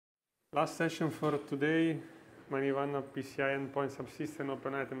Last session for today, Manivannan PCI Endpoint Subsystem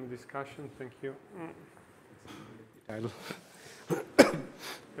Open Item Discussion. Thank you. Title.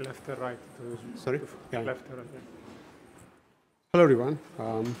 Left or right? Sorry? Yeah. Left or right, yeah. Hello, everyone.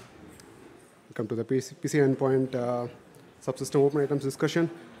 Welcome to the PCI Endpoint Subsystem Open Items discussion.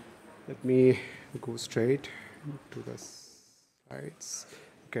 Let me go straight to the slides.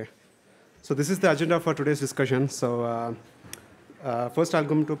 Okay. So this is the agenda for today's discussion. So first, I'll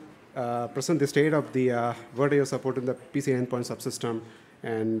come to present the state of the Vertio support in the PCI Endpoint subsystem.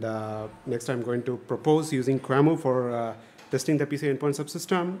 And next, I'm going to propose using QAMU for testing the PCI Endpoint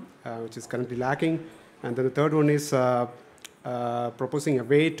subsystem, which is currently lacking. And then the third one is proposing a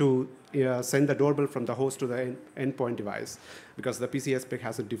way to send the doorbell from the host to the endpoint device, because the PCI spec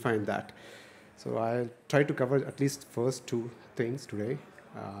hasn't defined that. So I'll try to cover at least first two things today.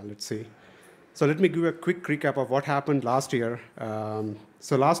 Let's see. So let me give a quick recap of what happened last year.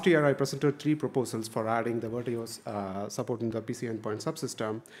 So last year, I presented 3 proposals for adding the Vertio's support in the PCI Endpoint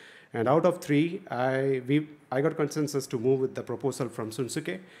subsystem. And out of 3, I got consensus to move with the proposal from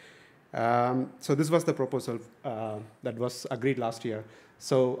Shunsuke. So this was the proposal that was agreed last year.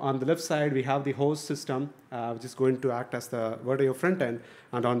 So on the left side, we have the host system, which is going to act as the Vertio front end.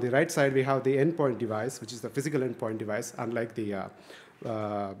 And on the right side, we have the endpoint device, which is the physical endpoint device, unlike the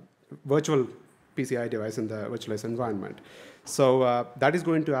virtual PCI device in the virtualized environment. So that is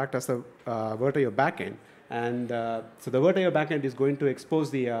going to act as the Vertio backend. And so the Vertio backend is going to expose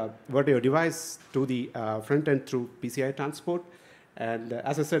the Vertio device to the front end through PCI transport. And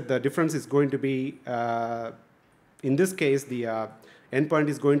as I said, the difference is going to be, in this case, the endpoint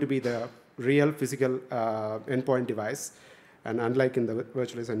is going to be the real physical endpoint device, and unlike in the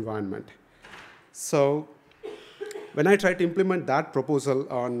virtualized environment. So when I tried to implement that proposal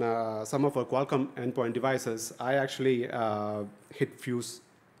on some of our Qualcomm endpoint devices, I actually hit few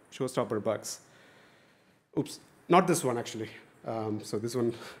showstopper bugs. Oops, not this one, actually. So this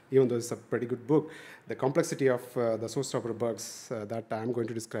one, even though it's a pretty good book, the complexity of the showstopper bugs that I'm going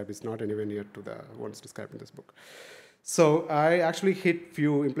to describe is not anywhere near to the ones described in this book. So I actually hit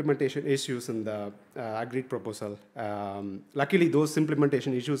few implementation issues in the agreed proposal. Luckily, those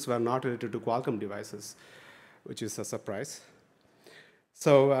implementation issues were not related to Qualcomm devices, which is a surprise.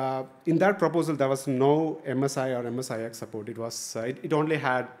 So in that proposal, there was no MSI or MSIX support. It only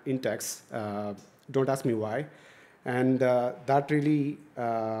had Intex. Don't ask me why. And that really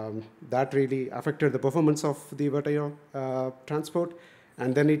affected the performance of the Vertio transport.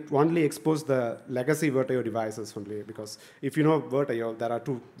 And then it only exposed the legacy Vertio devices only, because if you know Vertio, there are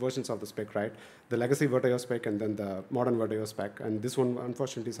 2 versions of the spec, right? The legacy Vertio spec and then the modern Vertio spec. And this one,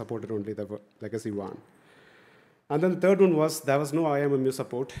 unfortunately, supported only the legacy one. And then the third one was there was no IMMU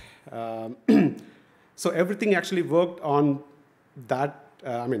support. So everything actually worked on that.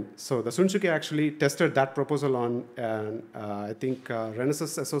 So the Shunsuke actually tested that proposal on, I think,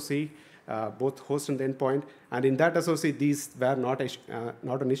 Renesas SOC, both host and endpoint. And in that SOC, these were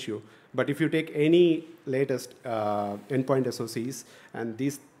not an issue. But if you take any latest endpoint SOCs, and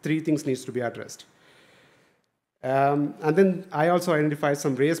these 3 things needs to be addressed. And then I also identified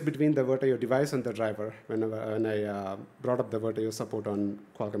some race between the Vertio device and the driver when I brought up the Vertio support on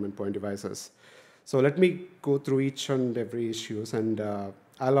Qualcomm endpoint devices. So let me go through each and every issues, and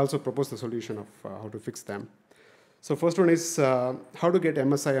I'll also propose the solution of how to fix them. So first one is how to get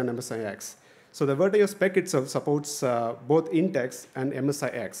MSI and MSIX. So the Vertio spec itself supports both Intex and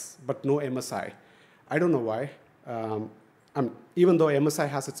MSIX, but no MSI. I don't know why. Even though MSI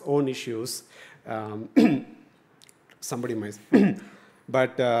has its own issues, somebody might.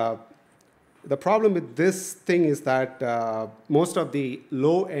 But the problem with this thing is that most of the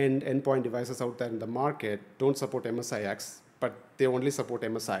low-end endpoint devices out there in the market don't support MSIX, but they only support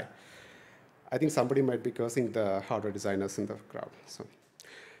MSI. I think somebody might be cursing the hardware designers in the crowd.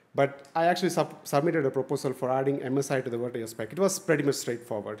 But I actually submitted a proposal for adding MSI to the Vertio spec. It was pretty much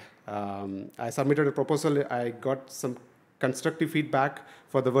straightforward. I submitted a proposal. I got some constructive feedback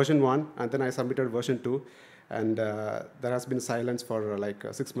for the version 1, and then I submitted version 2. And there has been silence for like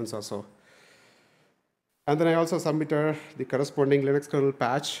 6 months or so. And then I also submitted the corresponding Linux kernel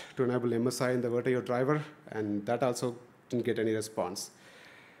patch to enable MSI in the Vertio driver, and that also didn't get any response.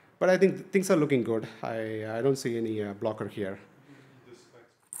 But I think things are looking good. I don't see any blocker here.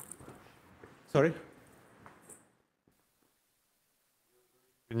 Sorry?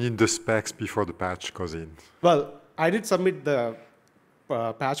 You need the specs before the patch goes in. Well, I did submit the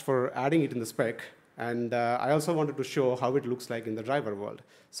patch for adding it in the spec, and I also wanted to show how it looks like in the driver world.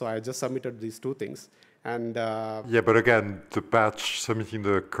 So I just submitted these 2 things. And yeah, but again, the patch, submitting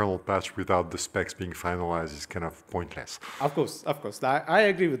the kernel patch without the specs being finalized is kind of pointless. Of course. I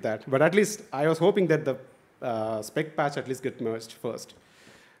agree with that. But at least I was hoping that the spec patch at least get merged first.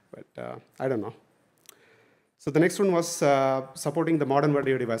 But I don't know. So the next one was supporting the modern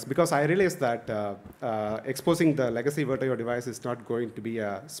Vertio device, because I realized that exposing the legacy Vertio device is not going to be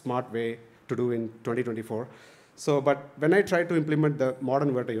a smart way to do in 2024. So, but when I tried to implement the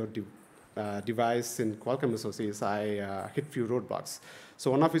modern Vertio device in Qualcomm SoCs, I hit few roadblocks. So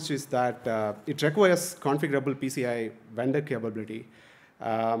one of which is that it requires configurable PCI vendor capability.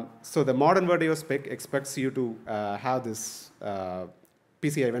 So the modern Vertio spec expects you to have this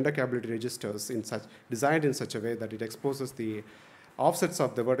PCI vendor capability registers designed in such a way that it exposes the offsets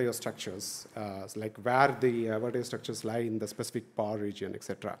of the Vertio structures, like where the Vertio structures lie in the specific power region,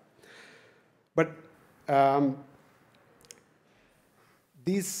 etc. But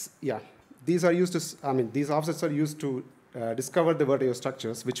these are used to, these offsets are used to discover the Vertio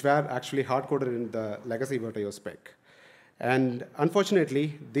structures, which were actually hard-coded in the legacy Vertio spec. And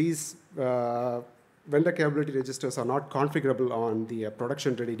unfortunately, these vendor capability registers are not configurable on the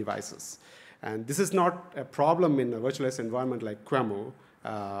production-ready devices. And this is not a problem in a virtualized environment like QEMU,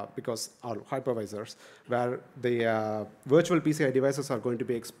 because our hypervisors, where the virtual PCI devices are going to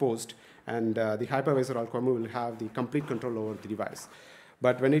be exposed, and the hypervisor or QEMU will have the complete control over the device.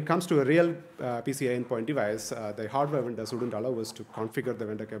 But when it comes to a real PCI endpoint device, the hardware vendors wouldn't allow us to configure the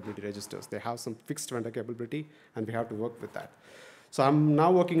vendor capability registers. They have some fixed vendor capability, and we have to work with that. So I'm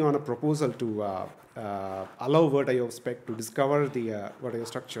now working on a proposal to allow Vertio spec to discover the Vertio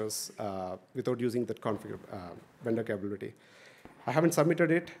structures without using that vendor capability. I haven't submitted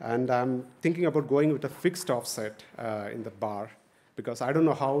it, and I'm thinking about going with a fixed offset in the bar, because I don't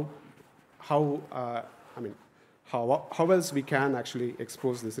know how else we can actually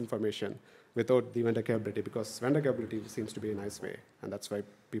expose this information without the vendor capability, because vendor capability seems to be a nice way, and that's why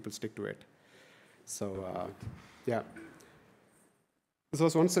people stick to it. So yeah. This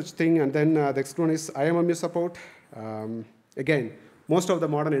was one such thing, and then the next one is IMMU support. Again, most of the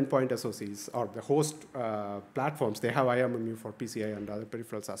modern endpoint SoCs or the host platforms, they have IMMU for PCI and other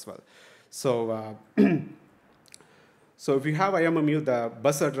peripherals as well. So, so if you have IMMU, the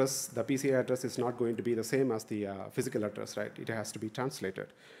bus address, the PCI address is not going to be the same as the physical address, right? It has to be translated.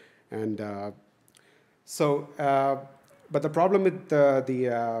 And but the problem with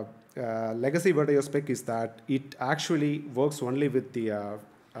the legacy Vertio spec is that it actually works only with the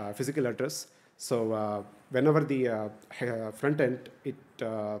physical address. So whenever the front end, it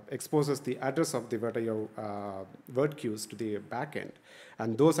exposes the address of the Vertio word queues to the back end.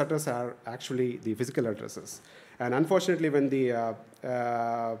 And those addresses are actually the physical addresses. And unfortunately, when the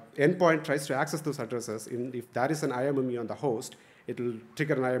endpoint tries to access those addresses, if there is an IMMU on the host, it will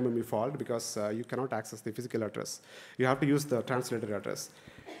trigger an IMMU fault, because you cannot access the physical address. You have to use the translated address.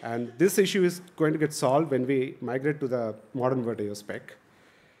 And this issue is going to get solved when we migrate to the modern Vertio spec.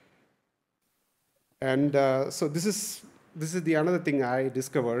 And so this is the another thing I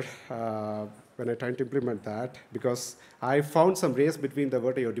discovered when I tried to implement that, because I found some race between the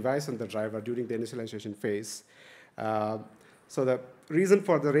Vertio device and the driver during the initialization phase. So the reason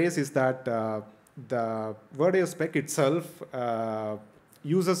for the race is that the Vertio spec itself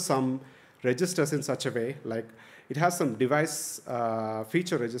uses some registers in such a way, like it has some device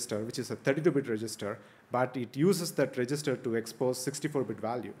feature register, which is a 32-bit register, but it uses that register to expose 64-bit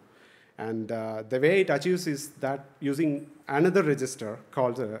value. And the way it achieves is that using another register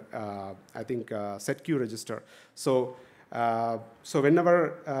called, I think, setQ register. So,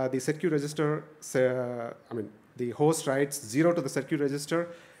 whenever the setQ register, the host writes 0 to the setQ register,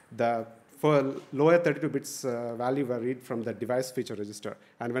 for lower 32 bits value will read from the device feature register.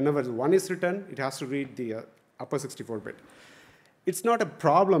 And whenever 1 is written, it has to read the upper 64-bit. It's not a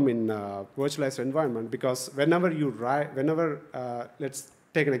problem in virtualized environment, because whenever you write, let's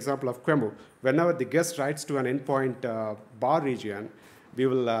take an example of QEMU. Whenever the guest writes to an endpoint bar region, we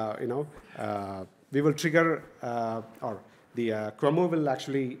will, we will trigger, or the QEMU will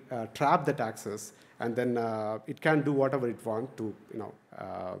actually trap that access, and then it can do whatever it wants to,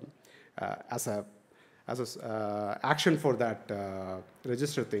 as a action for that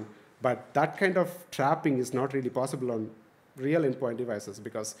register thing. But that kind of trapping is not really possible on real endpoint devices,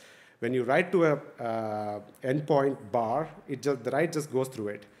 because when you write to a endpoint bar, the write just goes through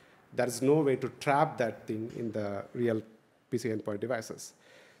it. There is no way to trap that thing in the real PCI endpoint devices.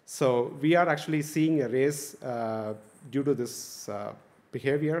 So we are actually seeing a race due to this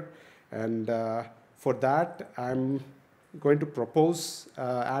behavior. And for that, I'm going to propose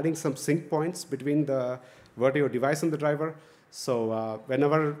adding some sync points between the Vertio device and the driver. So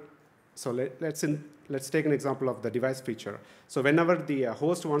whenever so let's take an example of the device feature. So whenever the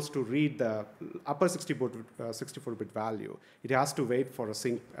host wants to read the upper 64-bit value, it has to wait for a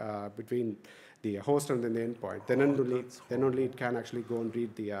sync between the host and then the endpoint. Then only it can actually go and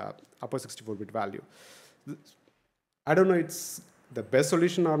read the upper 64-bit value. I don't know it's the best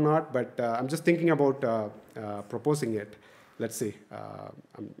solution or not, but I'm just thinking about proposing it. Let's see.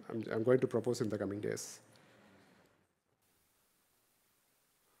 I'm going to propose in the coming days.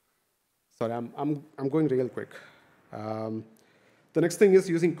 Sorry, I'm going real quick. The next thing is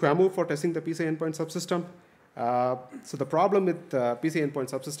using QEMU for testing the PCI endpoint subsystem. So the problem with the PCI endpoint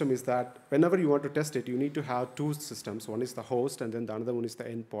subsystem is that whenever you want to test it, you need to have two systems. One is the host, and then the other one is the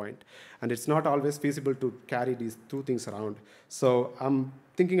endpoint. And it's not always feasible to carry these two things around. So I'm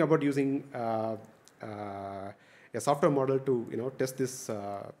thinking about using a software model to test this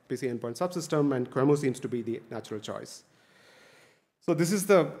PCI endpoint subsystem, and QEMU seems to be the natural choice. So this is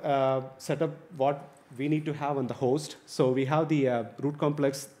the setup what we need to have on the host. So we have the root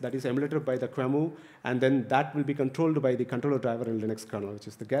complex that is emulated by the QEMU, and then that will be controlled by the controller driver in Linux kernel, which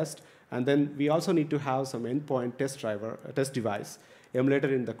is the guest. And then we also need to have some endpoint test device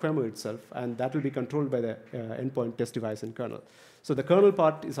emulated in the QEMU itself, and that will be controlled by the endpoint test device in kernel. So the kernel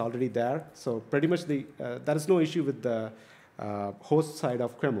part is already there. So pretty much there is no issue with the host side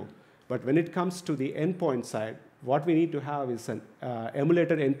of QEMU. But when it comes to the endpoint side, what we need to have is an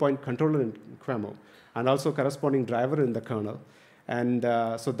emulated endpoint controller in QEMU, and also corresponding driver in the kernel. And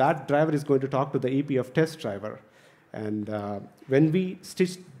so that driver is going to talk to the EPF test driver. And when we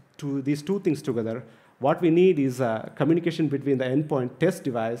stitch these two things together, what we need is communication between the endpoint test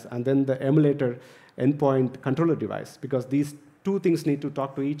device and then the emulator endpoint controller device, because these two things need to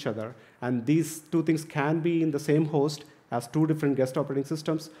talk to each other. And these two things can be in the same host as two different guest operating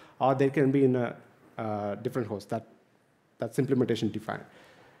systems, or they can be in a different host. That's implementation defined.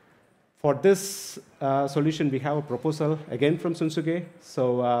 For this solution, we have a proposal, again, from Sunsuke.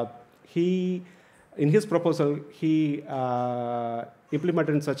 So in his proposal, he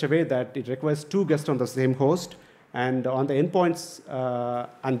implemented in such a way that it requires two guests on the same host, and on the endpoints,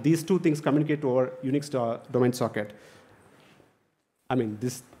 and these two things communicate to our Unix domain socket. I mean,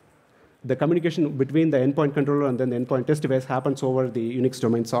 the communication between the endpoint controller and then the endpoint test device happens over the Unix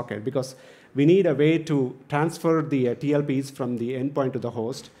domain socket, because we need a way to transfer the TLPs from the endpoint to the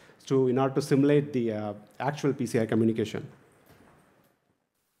host in order to simulate the actual PCI communication.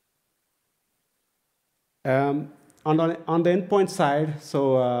 On the endpoint side,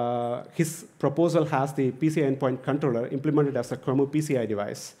 so his proposal has the PCI endpoint controller implemented as a QEMU PCI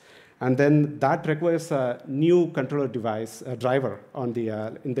device. And then that requires a new controller device, a driver in the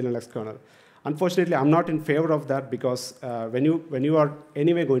Linux kernel. Unfortunately, I'm not in favor of that, because when you are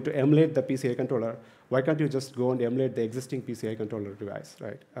anyway going to emulate the PCI controller, why can't you just go and emulate the existing PCI controller device,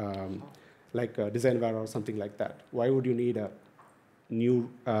 right? Like Designware or something like that. Why would you need a new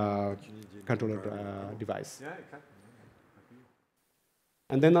controller device? Yeah,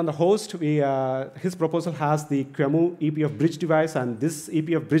 and then on the host, his proposal has the QEMU EPF bridge device, and this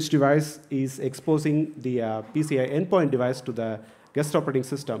EPF bridge device is exposing the PCI endpoint device to the guest operating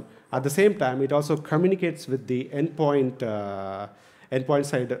system. At the same time, it also communicates with the endpoint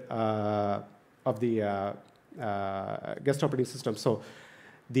side of the guest operating system. So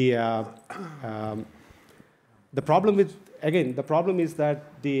the problem is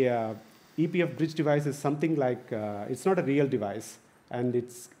that the EPF bridge device is something like it's not a real device. And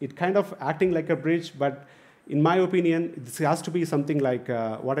it kind of acting like a bridge, but in my opinion, this has to be something like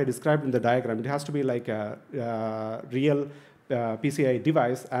what I described in the diagram. It has to be like a real PCI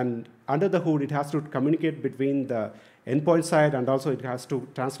device, and under the hood, it has to communicate between the endpoint side, and also it has to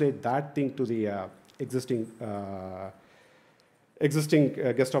translate that thing to the existing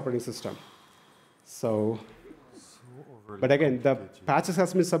guest operating system. So but again, the patches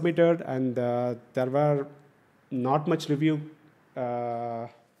has been submitted, and there were not much review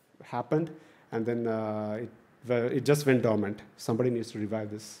happened, and then it just went dormant. Somebody needs to revive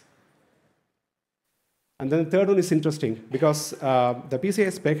this. And then the third one is interesting, because the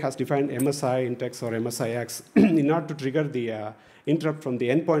PCI spec has defined MSI intex or MSIX in order to trigger the interrupt from the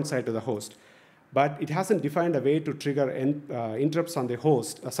endpoint side to the host. But it hasn't defined a way to trigger interrupts on the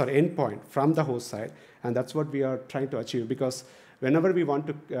endpoint from the host side, and that's what we are trying to achieve, because whenever we want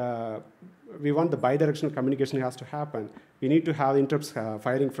the bidirectional communication has to happen, we need to have interrupts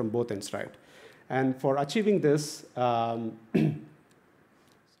firing from both ends, right? And for achieving this, we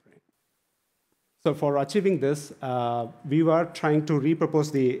were trying to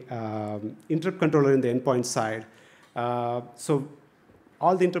repropose the interrupt controller in the endpoint side. So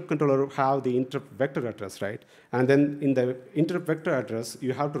all the interrupt controller have the interrupt vector address, right? And then in the interrupt vector address,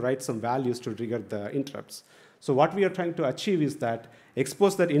 you have to write some values to trigger the interrupts. So what we are trying to achieve is that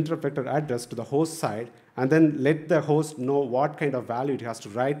expose that interrupt vector address to the host side, and then let the host know what kind of value it has to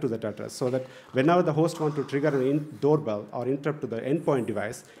write to that address, so that whenever the host wants to trigger an doorbell or interrupt to the endpoint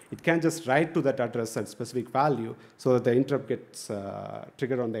device, it can just write to that address a specific value, so that the interrupt gets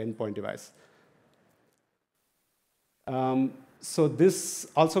triggered on the endpoint device. So this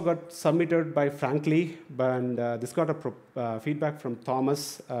also got submitted by Frankly, and this got a feedback from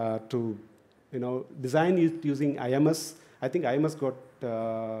Thomas to design it using IMS. I think IMS got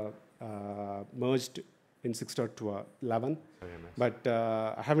merged in 6.11, but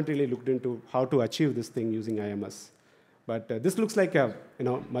I haven't really looked into how to achieve this thing using IMS. But this looks like a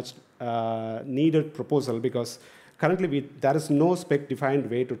much needed proposal, because currently there is no spec-defined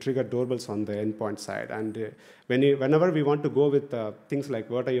way to trigger doorbells on the endpoint side. And whenever we want to go with things like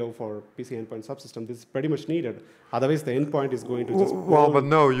VirtIO for PCI endpoint subsystem, this is pretty much needed. Otherwise, the endpoint is going to just... Well, but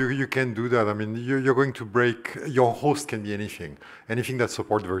no, you can't do that. I mean, you're going to break... Your host can be anything that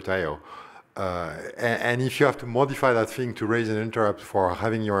supports VirtIO. And if you have to modify that thing to raise an interrupt for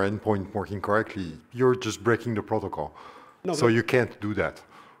having your endpoint working correctly, you're just breaking the protocol. No, so you can't do that.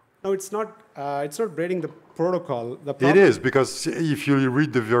 No, it's not breaking the protocol. It is, because if you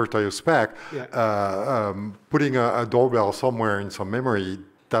read the VirtIO spec, putting a doorbell somewhere in some memory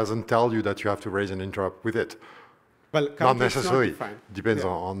doesn't tell you that you have to raise an interrupt with it. Well, not necessarily. It's not defined. Depends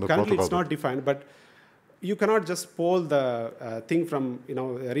on the currently protocol. It's not defined, but you cannot just pull the thing from a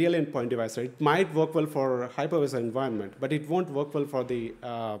real endpoint device. Right? It might work well for hypervisor environment, but it won't work well for the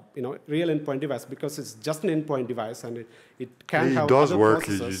real endpoint device, because it's just an endpoint device, and it can have does other work.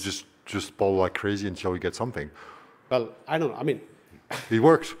 processors. You just pull like crazy until you get something. Well, I don't know. I mean, it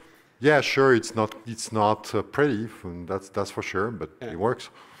works. Yeah, sure. It's not pretty. That's for sure. But it works.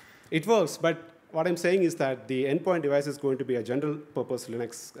 It works. But what I'm saying is that the endpoint device is going to be a general-purpose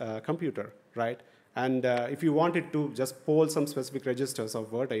Linux computer, right? And if you wanted to just poll some specific registers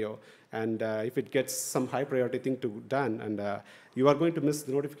of VirtIO, and if it gets some high priority thing to done, and you are going to miss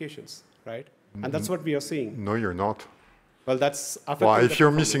the notifications, right? And that's what we are seeing. No, you're not. Well, that's affecting well, if you're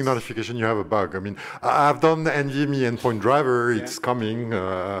missing notification, you have a bug. I mean, I've done the NVMe endpoint driver. It's coming.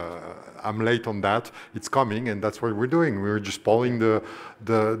 I'm late on that. It's coming, and that's what we're doing. We're just polling the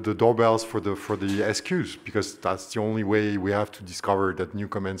doorbells for the SQs, because that's the only way we have to discover that new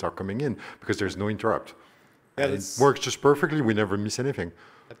commands are coming in, because there's no interrupt. Yeah, and it works just perfectly. We never miss anything.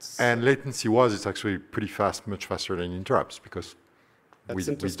 And latency-wise, it's actually pretty fast, much faster than interrupts, because we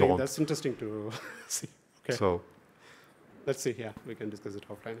don't. That's interesting to see. Okay. So. Let's see, we can discuss it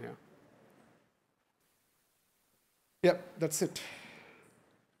offline here. Yep, that's it.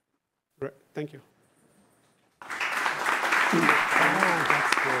 Right, thank you.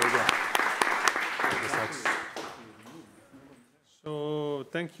 So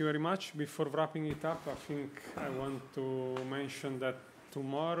thank you very much. Before wrapping it up, I think I want to mention that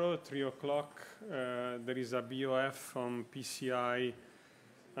tomorrow, 3 o'clock, there is a BOF on PCI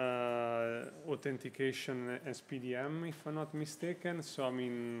authentication SPDM, if I'm not mistaken. So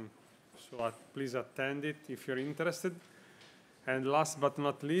please attend it if you're interested. And last but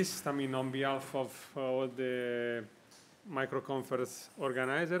not least, on behalf of all the microconference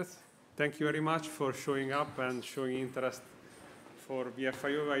organizers, thank you very much for showing up and showing interest for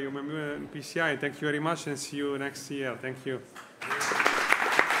VFIO, IOMMU, and PCI. Thank you very much, and see you next year. Thank you.